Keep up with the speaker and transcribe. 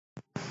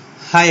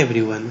Hi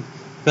everyone,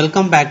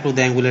 welcome back to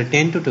the Angular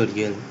 10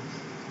 tutorial.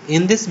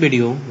 In this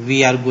video,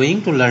 we are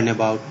going to learn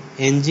about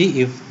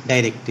ngIf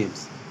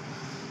directives.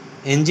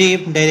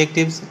 ngIf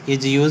directives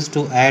is used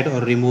to add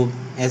or remove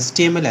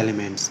HTML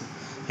elements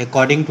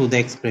according to the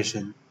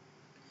expression.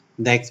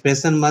 The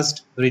expression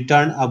must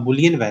return a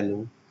boolean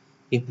value.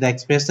 If the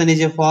expression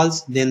is a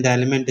false, then the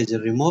element is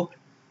removed.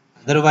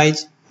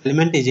 Otherwise,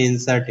 element is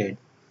inserted.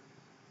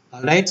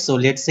 Alright, so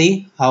let's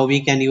see how we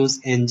can use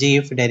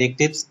ngIf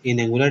directives in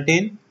Angular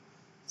 10.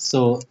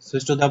 So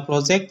switch to the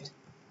project,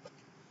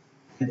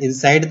 and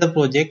inside the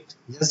project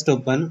just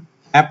open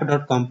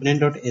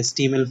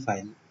app.component.html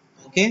file.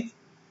 Okay,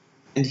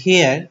 and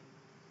here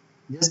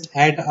just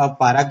add a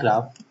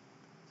paragraph.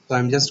 So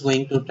I'm just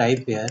going to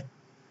type here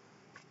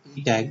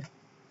p tag,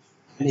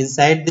 and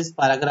inside this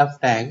paragraph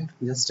tag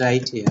just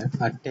write here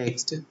a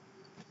text: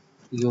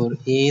 your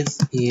age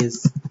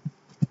is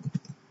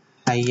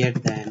higher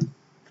than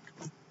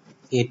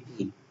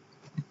 18.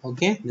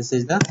 Okay, this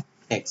is the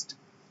text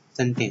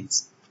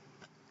sentence.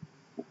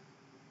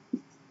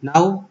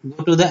 Now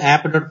go to the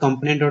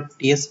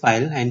app.component.ts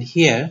file, and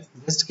here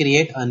just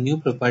create a new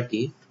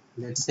property,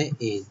 let's say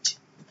age,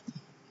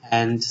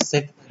 and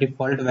set the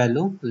default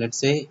value. Let's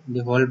say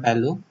default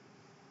value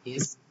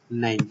is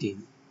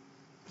 19.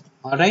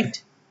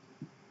 Alright,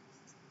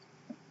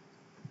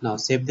 now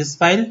save this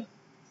file,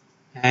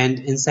 and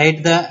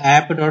inside the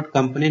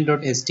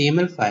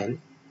app.component.html file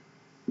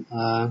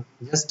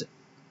just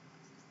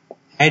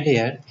add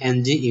here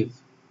ngIf.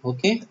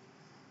 Okay,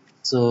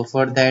 so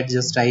for that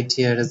just write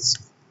here as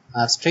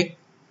asterisk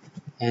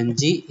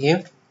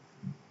ngIf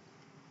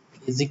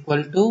is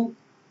equal to,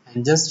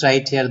 and just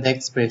write here the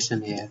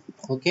expression here.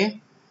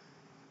 Okay,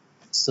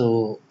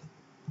 so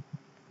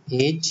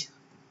age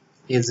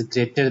is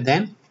greater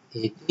than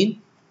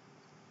 18,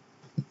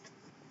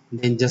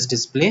 then just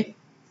display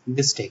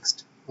this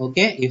text.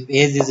 Okay, if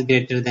age is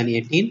greater than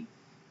 18,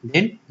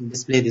 then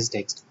display this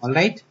text. All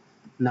right,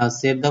 now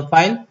save the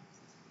file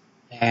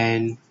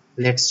and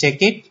let's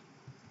check it.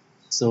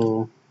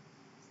 So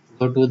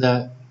go to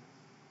the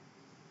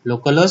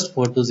localhost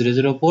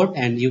 4200 port,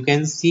 and you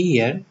can see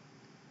here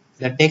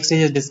the text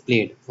is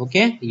displayed.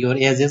 Okay, your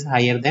age is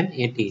higher than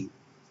 18.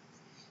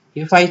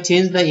 If I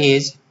change the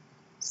age,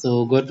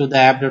 so go to the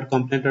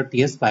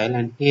app.component.ts file,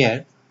 and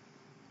here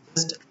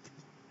just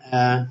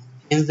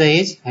change the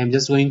age. I'm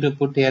just going to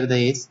put here the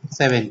age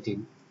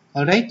 17.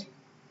 Alright,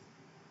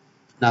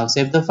 now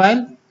save the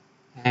file,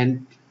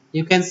 and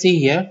you can see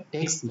here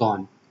text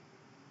gone.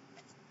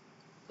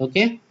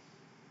 Okay,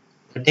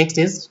 the text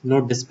is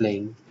not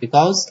displaying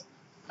because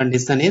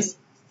condition is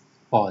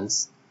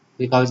false,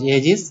 because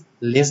age is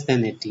less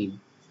than 18.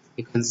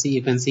 You can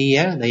see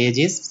here the age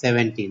is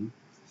 17,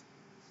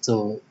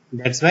 so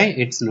that's why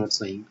it's not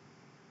showing.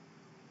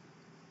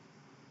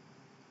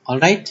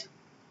 Alright,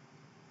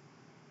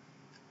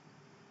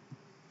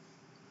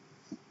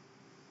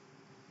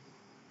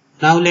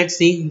 now let's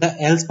see the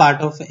else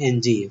part of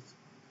ngIf.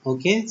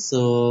 Okay,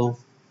 so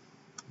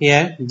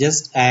here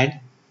just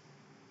add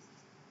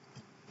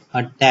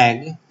a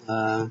tag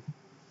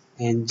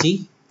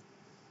ng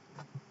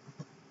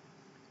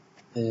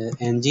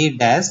ng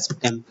dash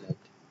template.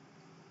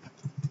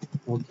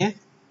 Okay,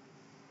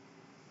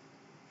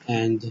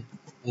 and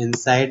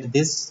inside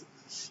this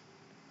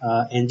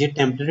ng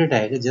template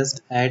tag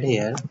just add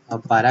here a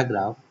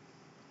paragraph.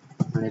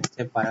 Let's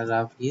say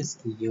paragraph is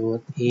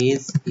your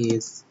age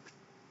is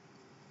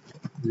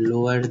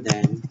lower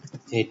than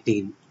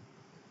 18.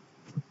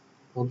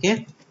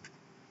 Okay,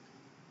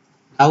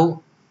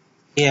 now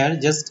here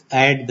just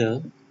add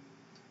the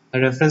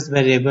reference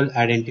variable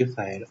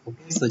identifier.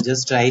 Okay, so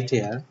just write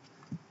here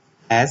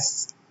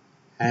as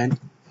and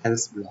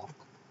else block.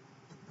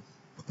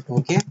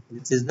 Okay,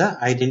 this is the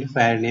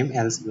identifier name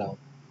else block.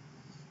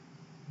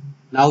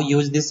 Now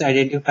use this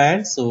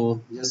identifier,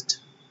 so just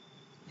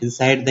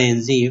inside the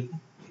ngIf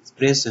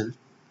expression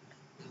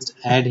just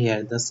add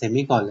here the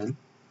semicolon,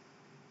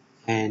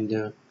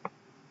 and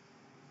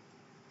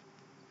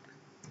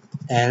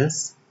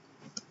else,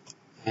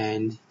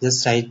 and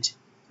just write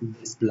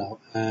this block,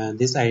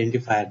 this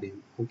identifier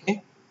name.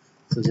 Okay,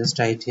 so just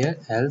write here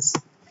else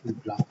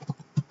block.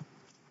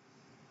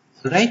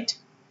 Alright,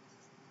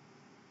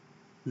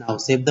 now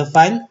save the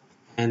file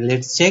and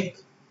let's check.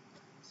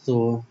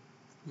 So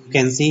you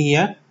can see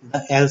here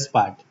the else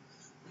part.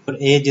 Your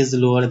age is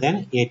lower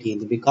than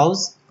 18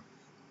 because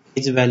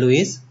age value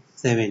is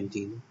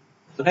 17.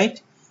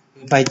 Right?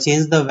 If I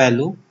change the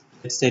value,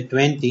 let's say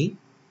 20.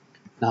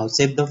 Now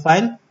save the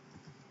file,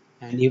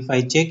 and if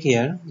I check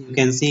here, you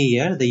can see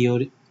here the your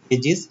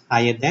age is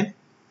higher than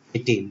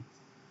 18.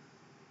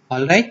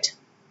 Alright,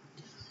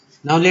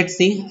 now let's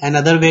see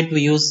another way to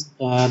use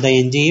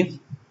the ngIf.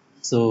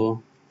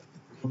 So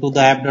go to the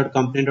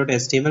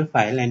app.component.html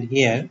file, and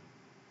here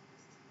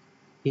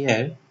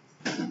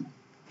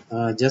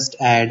just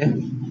add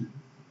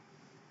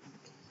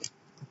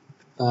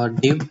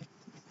div,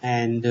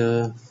 and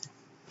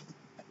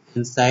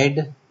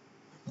inside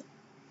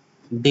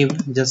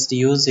div just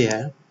use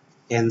here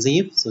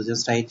ngIf. So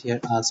just write here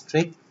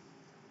asterisk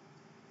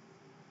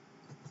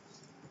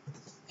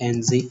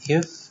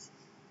ngIf,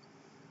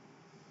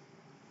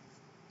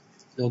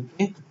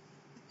 okay,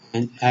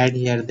 and add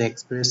here the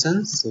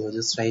expression. So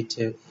just write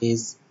here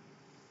is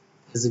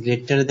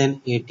greater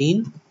than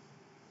 18,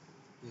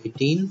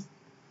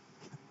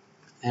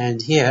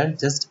 and here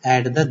just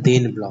add the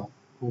then block.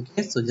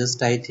 Okay, so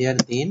just write here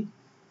then,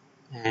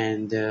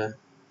 and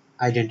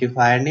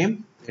identifier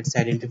name. Let's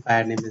say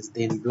identifier name is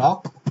then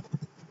block,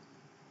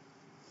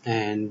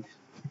 and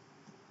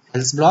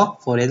else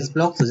block. For else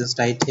block, so just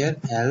write here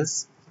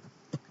else,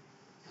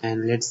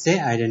 and let's say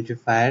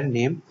identifier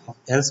name of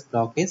else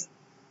block is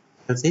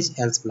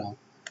else block.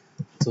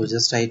 So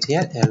just write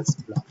here else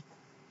block.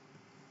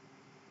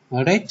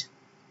 Alright,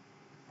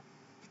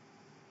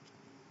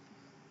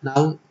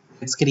 now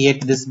let's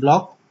create this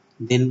block,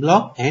 then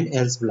block and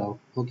else block.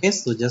 Okay,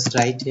 so just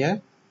write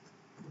here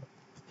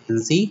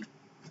nc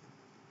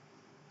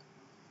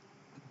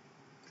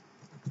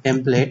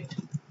template,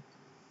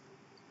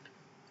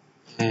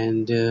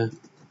 and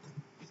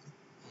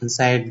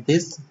inside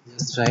this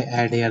just try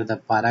add here the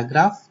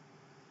paragraph.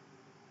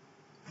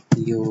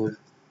 Your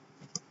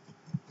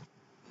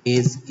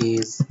age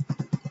is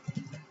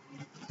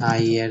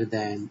higher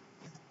than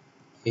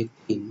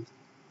 18.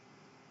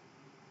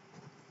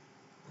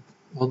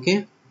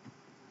 Okay,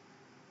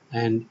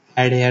 and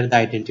add here the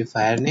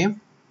identifier name.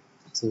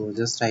 So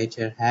just write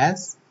here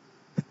has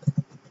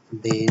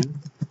then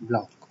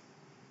block.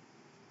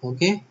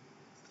 Okay,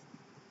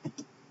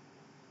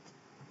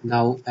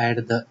 now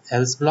add the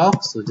else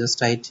block. So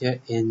just write here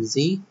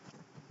ng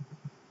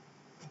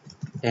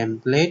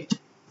template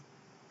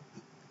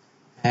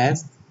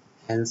as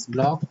else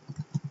block,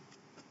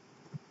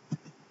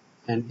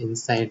 and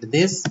inside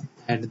this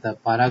add the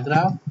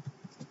paragraph.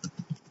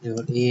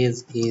 Your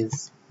age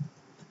is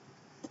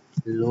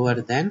lower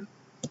than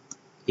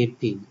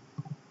 18.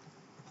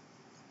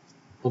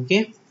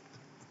 Okay,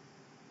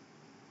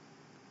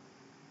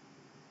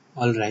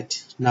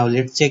 alright, now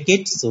let's check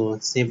it. So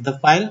save the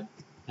file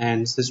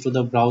and switch to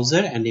the browser,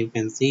 and you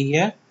can see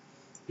here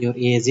your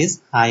age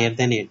is higher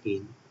than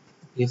 18.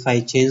 If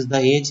I change the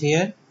age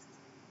here,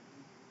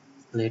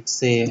 let's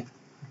say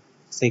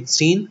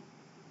 16.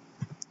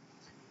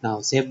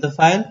 Now save the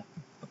file,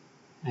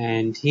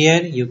 and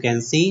here you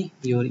can see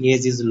your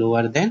age is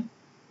lower than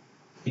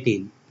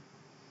 18.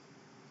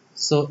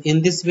 So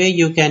in this way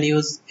you can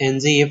use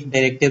ngIf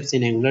directives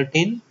in Angular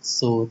 10.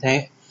 So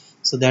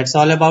that's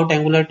all about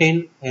Angular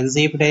 10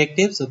 ngIf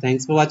directives. So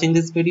thanks for watching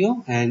this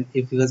video, and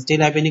if you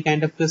still have any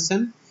kind of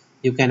question,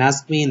 you can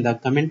ask me in the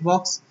comment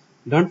box.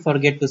 Don't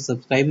forget to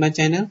subscribe my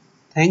channel.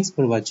 Thanks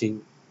for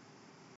watching.